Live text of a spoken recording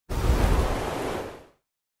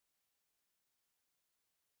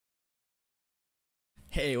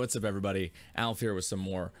Hey, what's up everybody? Alf here with some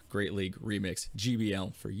more Great League Remix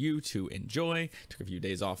GBL for you to enjoy. Took a few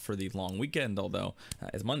days off for the long weekend, although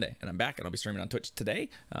it's Monday and I'm back and I'll be streaming on Twitch today.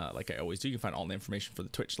 Like I always do, you can find all the information for the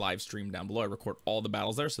Twitch live stream down below. I record all the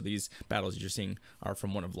battles there, so these battles you're seeing are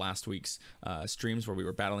from one of last week's streams where we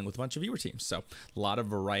were battling with a bunch of viewer teams. So a lot of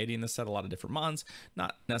variety in this set, a lot of different mons.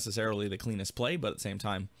 Not necessarily the cleanest play, but at the same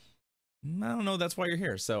time, I don't know, that's why you're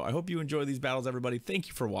here. So I hope you enjoy these battles, everybody. Thank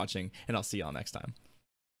you for watching, and I'll see y'all next time.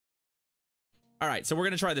 All right, so we're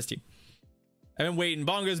going to try this team. I've been waiting.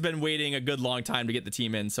 Bongo's been waiting a good long time to get the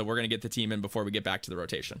team in, so we're going to get the team in before we get back to the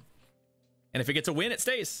rotation. And if it gets a win, it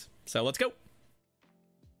stays. So let's go.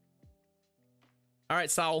 All right,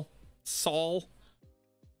 Saul,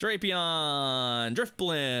 Drapion,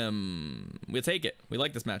 Driftblim. We'll take it. We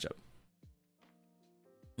like this matchup.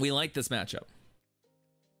 We like this matchup.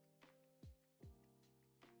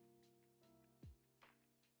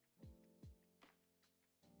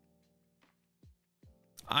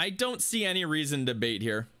 I don't see any reason to bait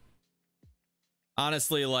here.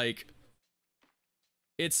 Honestly, like,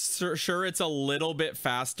 it's sure it's a little bit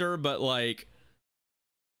faster, but like,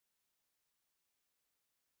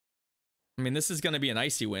 I mean, this is going to be an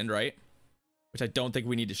icy wind, right? Which I don't think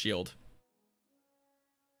we need to shield.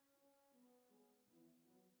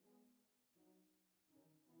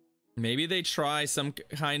 Maybe they try some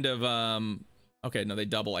kind of, okay, no, they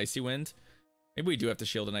double icy wind. Maybe we do have to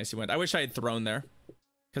shield an icy wind. I wish I had thrown there.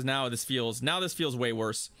 Because now this feels way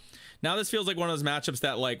worse. Now this feels like one of those matchups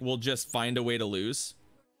that like we'll just find a way to lose.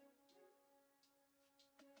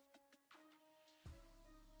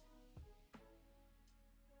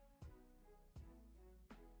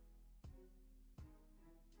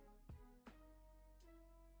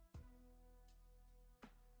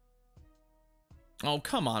 Oh,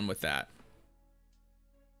 come on with that.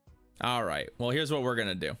 All right. Well, here's what we're going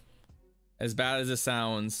to do. As bad as it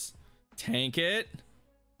sounds, tank it.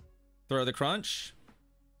 Throw the crunch.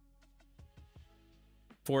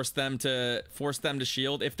 Force them to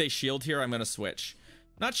shield. If they shield here, I'm gonna switch.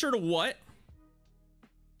 Not sure to what.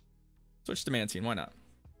 Switch to Mantine. Why not?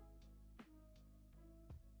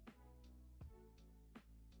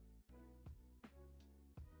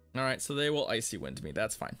 All right, so they will icy wind me.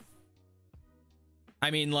 That's fine.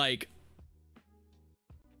 I mean, like,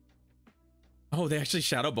 oh, they actually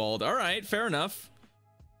shadow balled. All right, fair enough.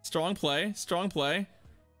 Strong play. Strong play.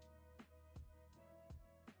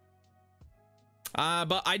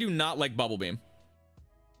 But I do not like Bubble Beam.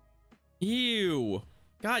 Ew.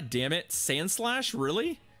 God damn it. Sand Slash?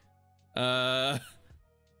 Really? Well.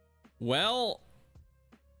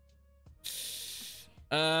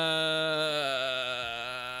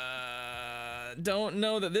 Don't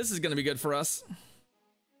know that this is going to be good for us.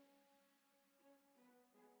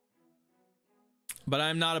 But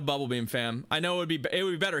I'm not a Bubble Beam fan. I know it would be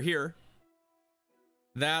better here.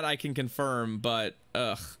 That I can confirm, but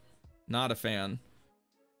ugh. Not a fan.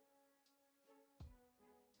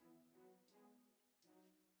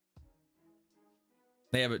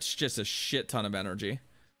 They have just a shit ton of energy.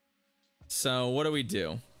 So what do we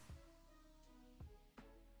do?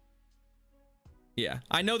 Yeah,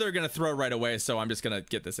 I know they're gonna throw right away, so I'm just gonna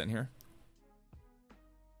get this in here.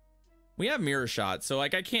 We have mirror shot, so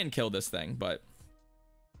like I can kill this thing, but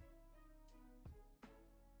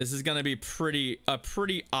this is gonna be a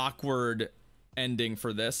pretty awkward ending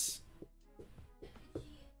for this.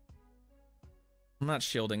 I'm not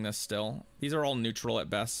shielding this still. These are all neutral at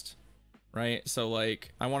best, right? So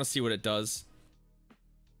like, I want to see what it does.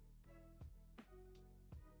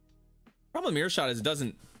 Problem with mirror shot is it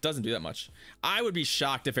doesn't do that much. I would be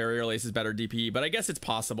shocked if Aerial Ace is better DPE, but I guess it's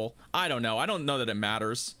possible. I don't know. I don't know that it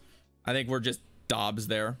matters. I think we're just Dobbs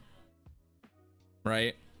there,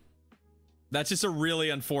 right? That's just a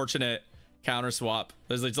really unfortunate counter swap.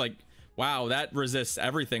 It's like, wow, that resists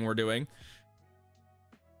everything we're doing.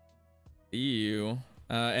 Ew.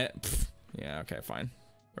 Yeah, okay, fine.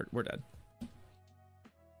 We're dead.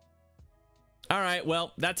 All right,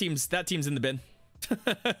 well, that team's in the bin.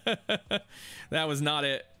 That was not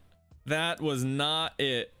it. That was not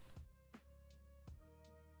it.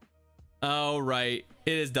 Oh, right.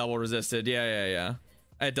 It is double resisted. Yeah.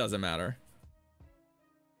 It doesn't matter.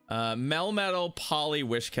 Melmetal Poly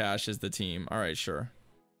Wishcash is the team. All right, sure.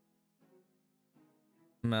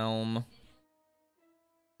 Melm.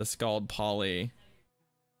 The Scald Poly,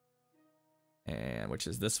 and which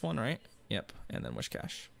is this one, right? Yep. And then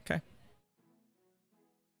Wishcash. Okay.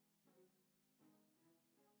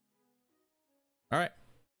 All right.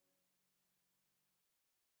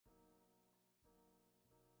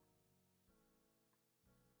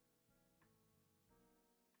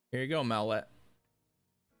 Here you go, Mowlet.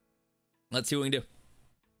 Let's see what we can do.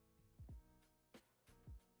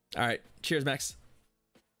 All right. Cheers, Max.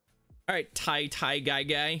 All right, tie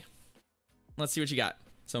guy. Let's see what you got.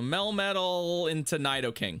 So Melmetal into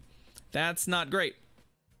Nidoking. That's not great.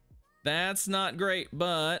 That's not great,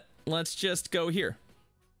 but let's just go here.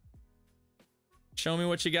 Show me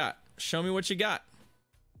what you got. Show me what you got.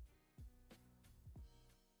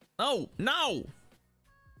 Oh, no!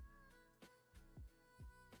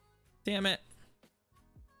 Damn it.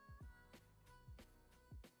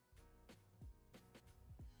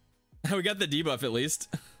 We got the debuff at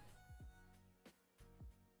least.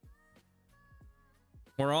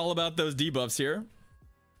 We're all about those debuffs here.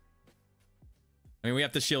 I mean, we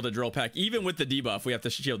have to shield a drill pack. Even with the debuff, we have to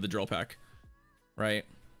shield the drill pack. Right?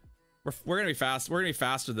 We're gonna be fast. We're gonna be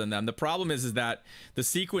faster than them. The problem is that the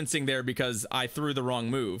sequencing there, because I threw the wrong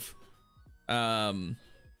move. Am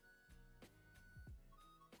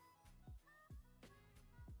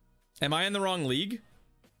I in the wrong league?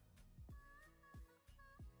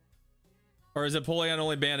 Or is Empoleon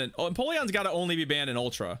only banned in... Oh, Empoleon's got to only be banned in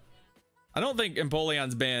Ultra. I don't think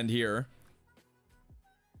Empoleon's banned here.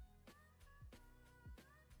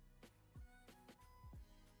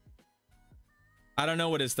 I don't know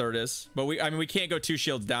what his third is, but I mean, we can't go 2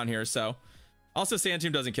 shields down here, so. Also,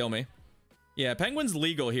 Sandtomb doesn't kill me. Yeah, Penguin's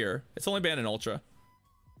legal here. It's only banned in Ultra.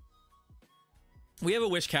 We have a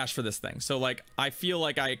wish cache for this thing, so like, I feel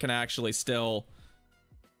like I can actually still...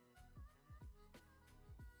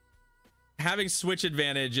 Having switch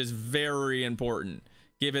advantage is very important,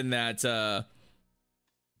 given that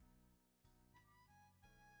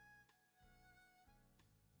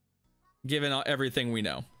given everything we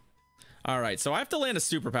know. All right, so I have to land a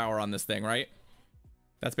superpower on this thing, right?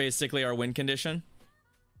 That's basically our win condition.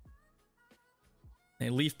 A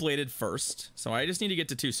leaf bladed first, so I just need to get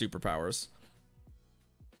to 2 superpowers.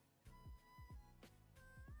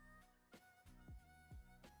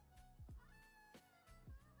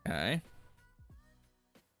 Okay.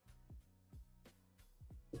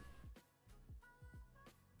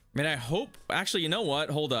 I mean, I hope... Actually, you know what?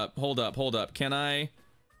 Hold up. Can I...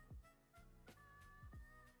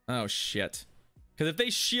 Oh, shit. Because if they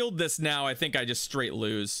shield this now, I think I just straight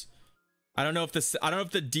lose. I don't know if this... I don't know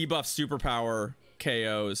if the debuff superpower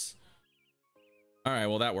KOs. Alright,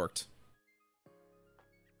 well, that worked.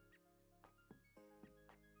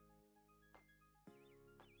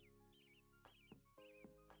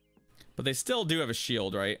 But they still do have a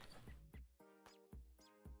shield, right?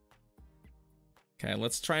 Okay,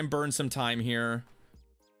 let's try and burn some time here.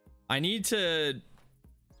 I need to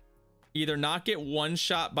either not get one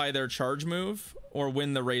shot by their charge move or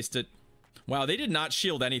win the race to... Wow, they did not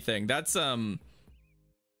shield anything. That's, Like,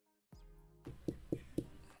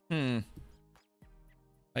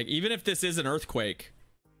 even if this is an earthquake,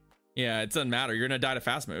 yeah, it doesn't matter. You're gonna die to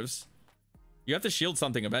fast moves. You have to shield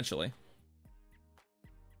something eventually.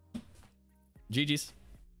 GG's.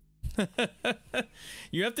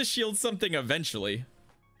 You have to shield something eventually.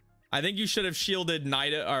 I think you should have shielded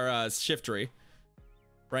Nida or Shiftry,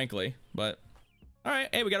 frankly, but all right.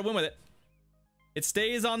 Hey, we got to win with it. It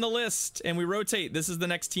stays on the list and we rotate. This is the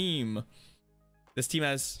next team. This team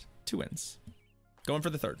has 2 wins. Going for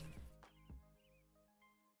the 3rd.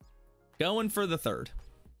 Going for the 3rd.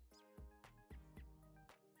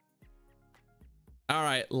 All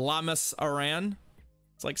right, Lamas Aran.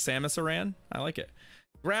 It's like Samus Aran. I like it.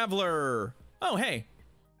 Graveler. Oh, hey.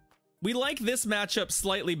 We like this matchup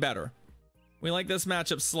slightly better. We like this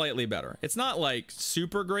matchup slightly better. It's not like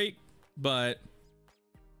super great, but...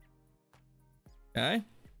 Okay.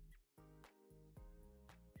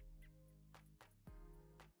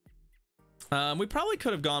 We probably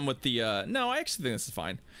could have gone with the... No, I actually think this is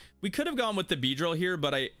fine. We could have gone with the Beedrill here,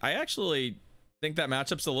 but I actually think that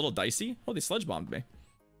matchup's a little dicey. Oh, they Sludge Bombed me.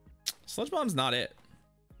 Sludge Bomb's not it.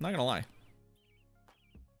 I'm not gonna lie.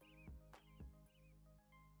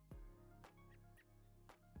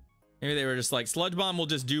 Maybe they were just like, Sludge Bomb will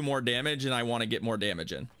just do more damage and I want to get more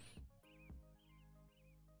damage in.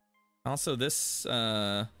 Also, this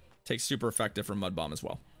takes super effective from Mud Bomb as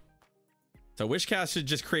well. So Wishcast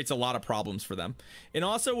just creates a lot of problems for them. It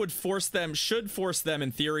also would force them, should force them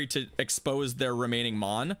in theory to expose their remaining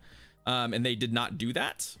Mon. And they did not do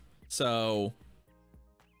that. So,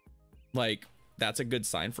 like, that's a good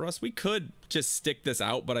sign for us. We could just stick this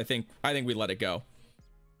out, but I think we let it go.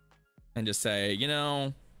 And just say, you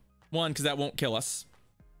know... One, because that won't kill us.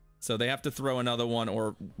 So they have to throw another one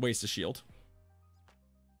or waste a shield.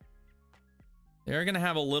 They're going to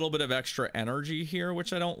have a little bit of extra energy here,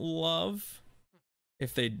 which I don't love.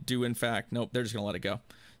 If they do, in fact. Nope, they're just going to let it go.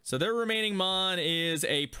 So their remaining Mon is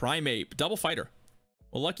a Primeape. Double Fighter.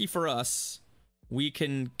 Well, lucky for us, we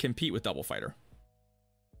can compete with Double Fighter.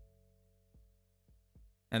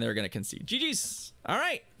 And they're going to concede. GG's. All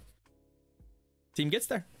right. Team gets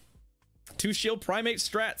there. 2 shield primate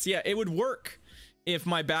strats. Yeah, it would work if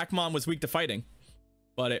my Backmon was weak to fighting.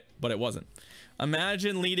 But it wasn't.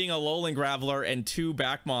 Imagine leading a Alolan Graveler and 2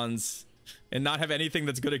 Backmons and not have anything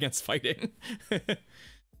that's good against fighting.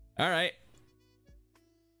 All right.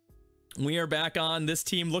 We are back on this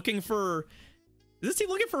team looking for... Is this team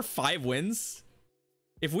looking for 5 wins?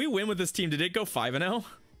 If we win with this team, did it go 5-0?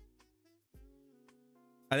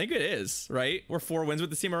 I think it is, right? We're 4 wins with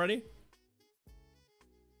this team already.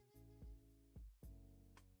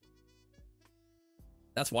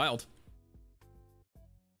 That's wild.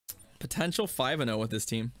 Potential 5-0 with this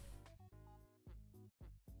team.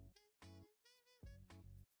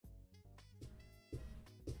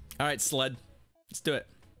 All right, Sled. Let's do it.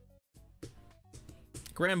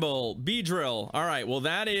 Gramble, Beedrill. All right, well,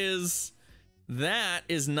 that is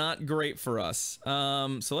not great for us.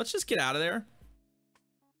 So let's just get out of there.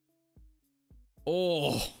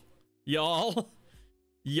 Oh, y'all,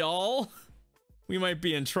 we might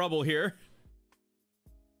be in trouble here.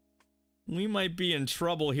 We might be in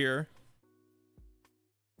trouble here.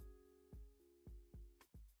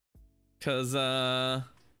 Cause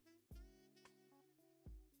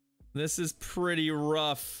this is pretty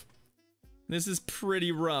rough. This is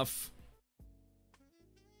pretty rough.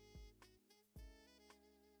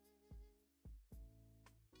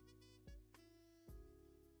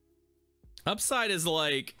 Upside is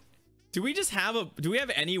like, do we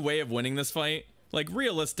have any way of winning this fight? Like,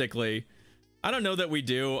 realistically, I don't know that we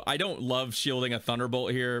do. I don't love shielding a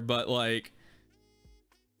Thunderbolt here, but like,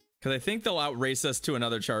 because I think they'll outrace us to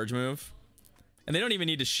another charge move. And they don't even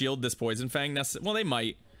need to shield this Poison Fang. Well, they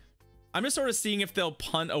might. I'm just sort of seeing if they'll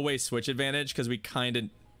punt away switch advantage, because we kind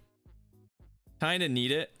of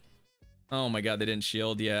need it. Oh my god, they didn't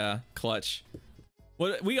shield. Yeah, clutch.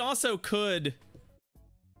 Well, we also could...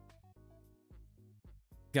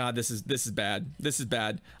 God, this is bad. This is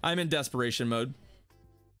bad. I'm in desperation mode.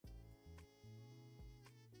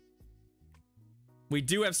 We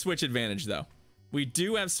do have switch advantage, though. We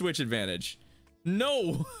do have switch advantage.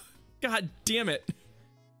 No! God damn it.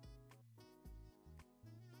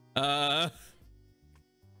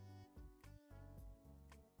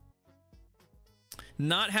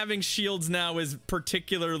 Not having shields now is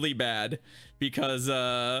particularly bad, because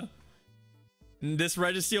this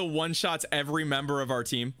Registeel one-shots every member of our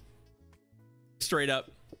team. Straight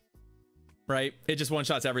up. Right? It just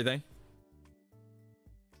one-shots everything.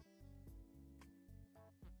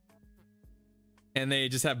 And they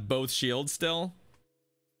just have both shields still.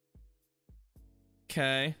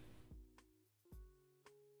 Okay.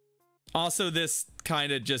 Also, this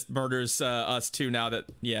kind of just murders us too now that,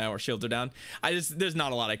 yeah, our shields are down. There's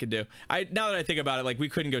not a lot I could do. Now that I think about it, like, we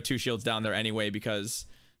couldn't go 2 shields down there anyway because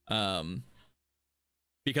of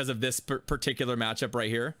this particular matchup right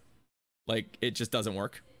here. Like, it just doesn't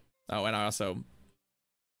work. Oh, and I also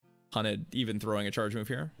hunted even throwing a charge move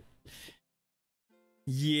here.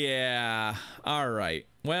 Yeah. All right.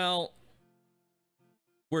 Well,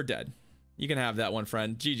 we're dead. You can have that one,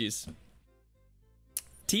 friend. GG's.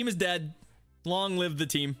 Team is dead. Long live the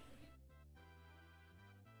team.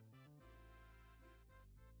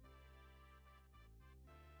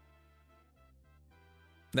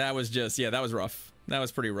 That was just, yeah, that was rough. That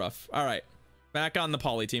was pretty rough. All right. Back on the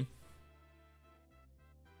Poly team.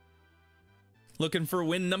 Looking for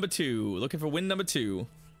win number 2. Looking for win number 2.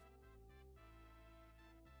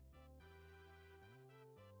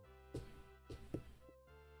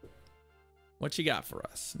 What you got for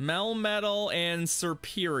us? Melmetal and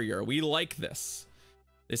Superior. We like this.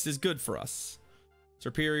 This is good for us.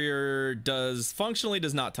 Superior functionally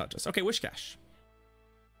does not touch us. Okay, Wishcash.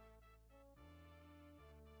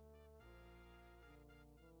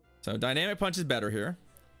 So Dynamic Punch is better here.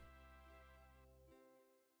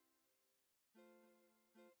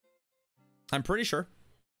 I'm pretty sure.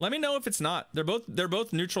 Let me know if it's not. They're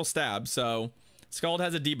both neutral stabs, so Scald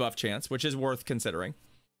has a debuff chance, which is worth considering.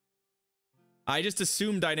 I just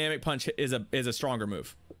assume Dynamic Punch is a stronger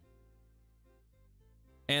move.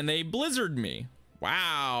 And they blizzard me.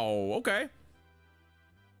 Wow. Okay.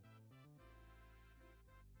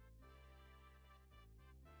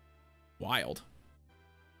 Wild.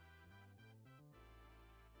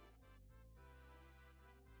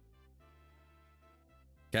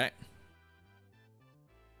 Okay.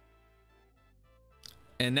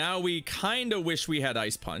 And now we kind of wish we had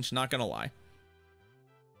Ice Punch, not gonna lie.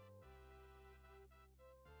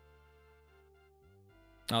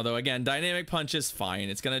 Although, again, Dynamic Punch is fine.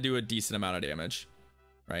 It's going to do a decent amount of damage.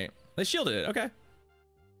 Right? They shielded it. Okay.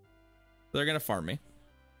 They're going to farm me.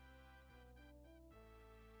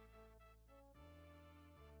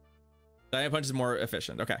 Diamond Punch is more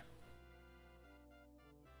efficient. Okay.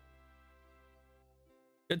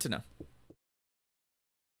 Good to know.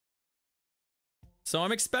 So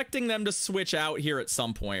I'm expecting them to switch out here at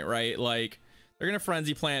some point, right? Like, they're going to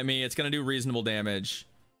Frenzy Plant me. It's going to do reasonable damage.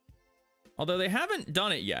 Although they haven't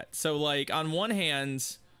done it yet. So, like, on one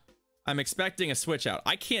hand, I'm expecting a switch out.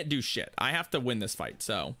 I can't do shit. I have to win this fight,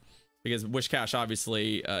 so... Because Wishcash,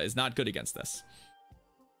 obviously, is not good against this.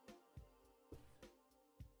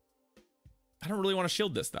 I don't really want to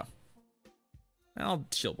shield this, though. I'll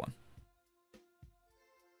shield one.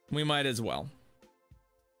 We might as well.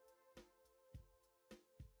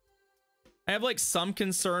 I have like some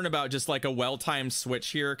concern about just like a well-timed switch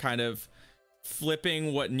here, kind of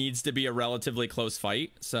flipping what needs to be a relatively close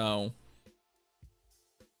fight. So,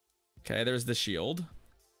 okay, there's the shield.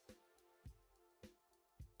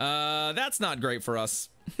 That's not great for us.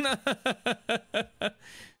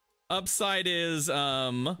 Upside is,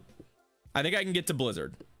 I think I can get to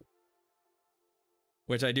Blizzard,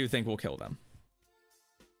 which I do think will kill them.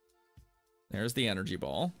 There's the energy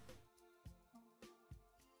ball.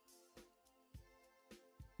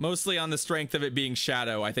 Mostly on the strength of it being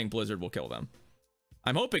Shadow, I think Blizzard will kill them.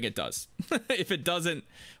 I'm hoping it does. If it doesn't,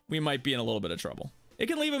 we might be in a little bit of trouble. It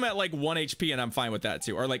can leave him at like 1 HP and I'm fine with that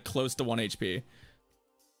too. Or like close to 1 HP.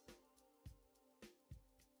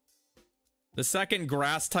 The second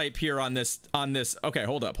grass type here on this. Okay,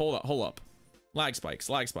 hold up. Lag spikes.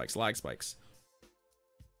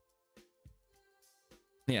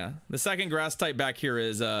 Yeah, the second grass type back here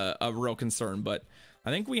is a real concern, but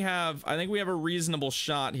I think we have a reasonable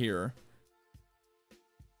shot here.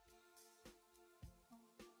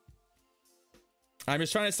 I'm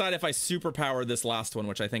just trying to decide if I superpower this last one,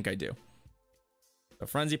 which I think I do. A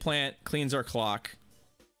Frenzy Plant cleans our clock.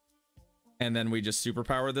 And then we just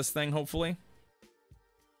superpower this thing, hopefully.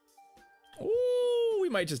 Ooh, we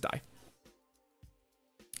might just die.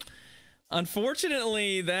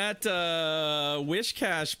 Unfortunately, that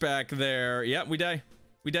Wishcash back there, yeah, we die.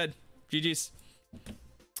 We dead. GG's.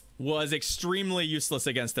 Was extremely useless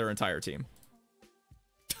against their entire team.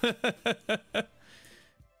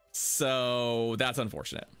 So that's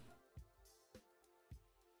unfortunate.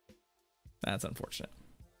 That's unfortunate.